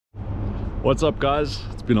What's up guys,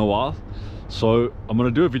 it's been a while. So I'm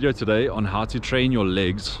going to do a video today on how to train your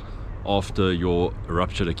legs after your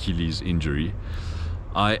ruptured Achilles injury.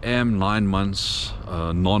 I am 9 months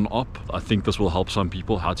non-op. I think this will help some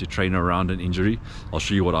people how to train around an injury. I'll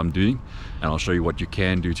show you what I'm doing and I'll show you what you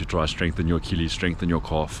can do to try strengthen your Achilles, strengthen your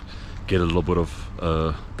calf, get a little bit of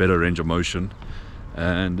better range of motion.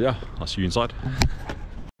 And yeah, I'll see you inside.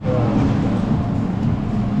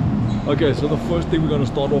 Okay, so the first thing we're going to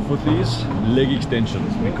start off with is leg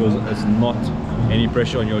extensions, because it's not any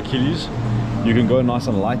pressure on your Achilles. You can go nice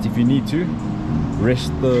and light if you need to.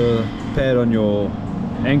 Rest the pad on your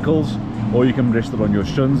ankles, or you can rest it on your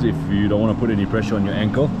shins if you don't want to put any pressure on your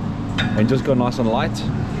ankle. And just go nice and light,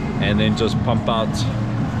 and then just pump out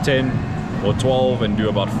 10 or 12 and do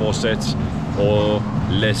about 4 sets or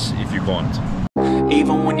less if you can't.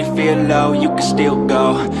 Even when you feel low, you can still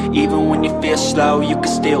go. Even when you feel slow, you can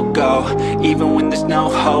still go. Even when there's no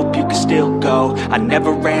hope, you can still go. I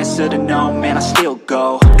never answer to no, man, I still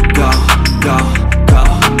go. Go, go, go,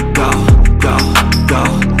 go, go, go, go,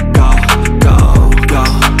 go, go, go,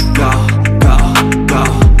 go, go,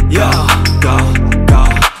 yeah, go, go,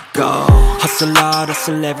 go. Hustle hard,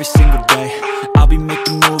 hustle every single day. I'll be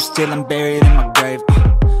making moves till I'm buried in my grave.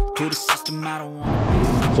 To the system, I don't want.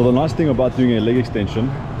 So the nice thing about doing a leg extension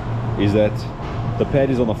is that the pad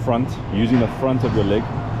is on the front, using the front of your leg,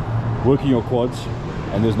 working your quads,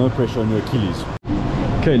 and there's no pressure on your Achilles.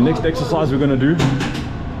 Okay, next exercise we're going to do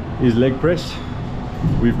is leg press.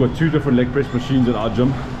 We've got 2 different leg press machines at our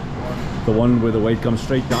gym. The one where the weight comes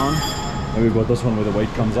straight down, and we've got this one where the weight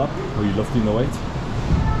comes up, where you're lifting the weight.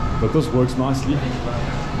 But this works nicely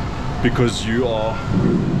because you are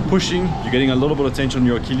pushing, you're getting a little bit of tension on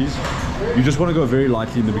your Achilles. You just want to go very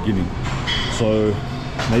lightly in the beginning, so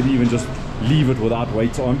maybe even just leave it without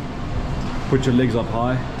weights on. Put your legs up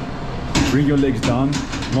high, bring your legs down,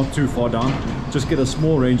 not too far down, just get a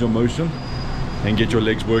small range of motion and get your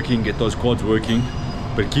legs working, get those quads working,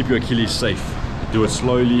 but keep your Achilles safe. Do it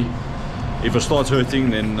slowly. If it starts hurting,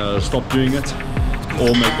 then stop doing it,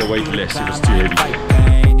 or make the weight less if it's too heavy.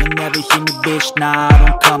 Never hear me, bitch, nah, I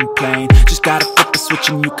don't complain. Just gotta flip the switch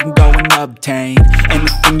and you can go and obtain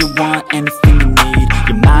anything you want, anything you need.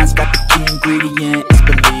 Your mind's got the key ingredient, it's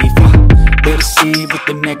belief. They deceive with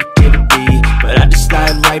the negativity, but I just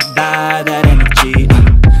slide right by that energy.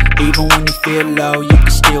 Even when you feel low, you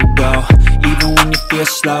can still go. Even when you feel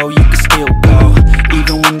slow, you can still go.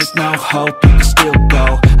 Even when there's no hope, you can still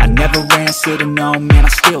go. I never answer to no, man, I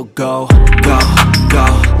still go. Go, go,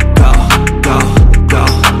 go, go, go,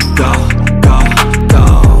 go, go,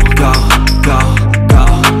 go, go, go,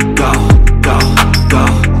 go, go, go,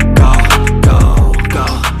 go, go,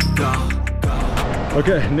 go, go.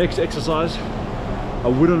 Okay, next exercise. I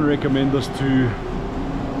wouldn't recommend this to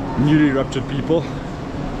newly ruptured people.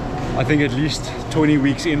 I think at least 20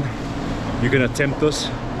 weeks in you can attempt this,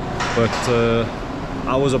 but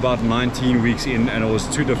I was about 19 weeks in and it was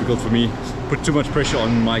too difficult for me. Put too much pressure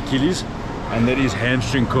on my Achilles, and that is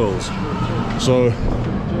hamstring curls. So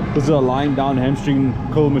this is a lying down hamstring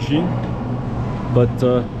curl machine, but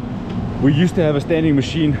we used to have a standing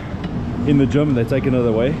machine in the gym. They're taken it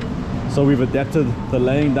away, so we've adapted the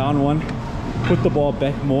laying down one, put the bar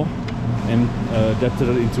back more, and adapted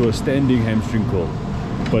it into a standing hamstring curl.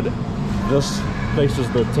 But this places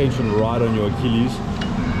the tension right on your Achilles,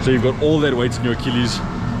 so you've got all that weight in your Achilles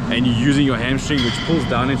and you're using your hamstring, which pulls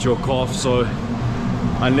down into your calf. So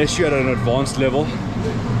unless you're at an advanced level,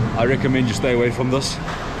 I recommend you stay away from this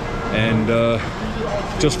and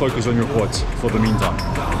just focus on your quads for the meantime.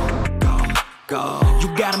 You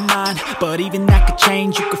got a mind, but even that could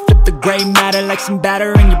change. You could flip the gray matter like some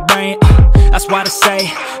batter in your brain. That's why I say,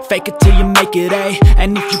 fake it till you make it A.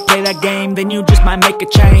 And if you play that game, then you just might make a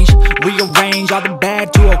change. Rearrange all the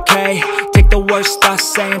bad to okay. Take the worst I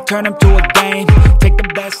say and turn them to a game. Take the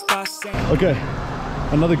best I say. Okay,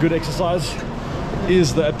 another good exercise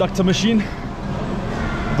is the abductor machine.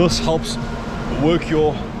 This helps work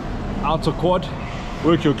your outer quad,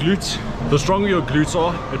 work your glutes. The stronger your glutes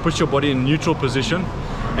are, it puts your body in neutral position,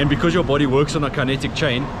 and because your body works on a kinetic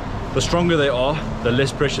chain, the stronger they are, the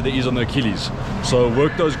less pressure there is on the Achilles. So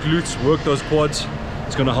work those glutes, work those quads.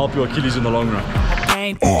 It's going to help your Achilles in the long run.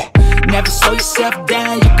 Never slow yourself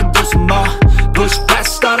down, you can do some more. Push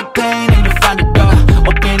past all the pain and you'll find a door.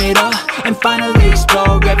 Open it up and finally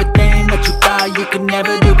explore everything that you thought you could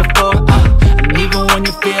never do before. And even when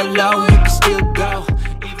you feel low, you can still go.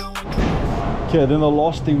 Okay, then the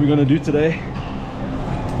last thing we're going to do today,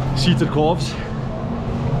 seated calves.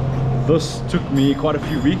 This took me quite a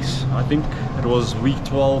few weeks. I think it was week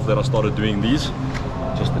 12 that I started doing these.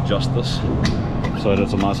 Just adjust this so that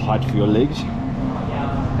it's a nice height for your legs.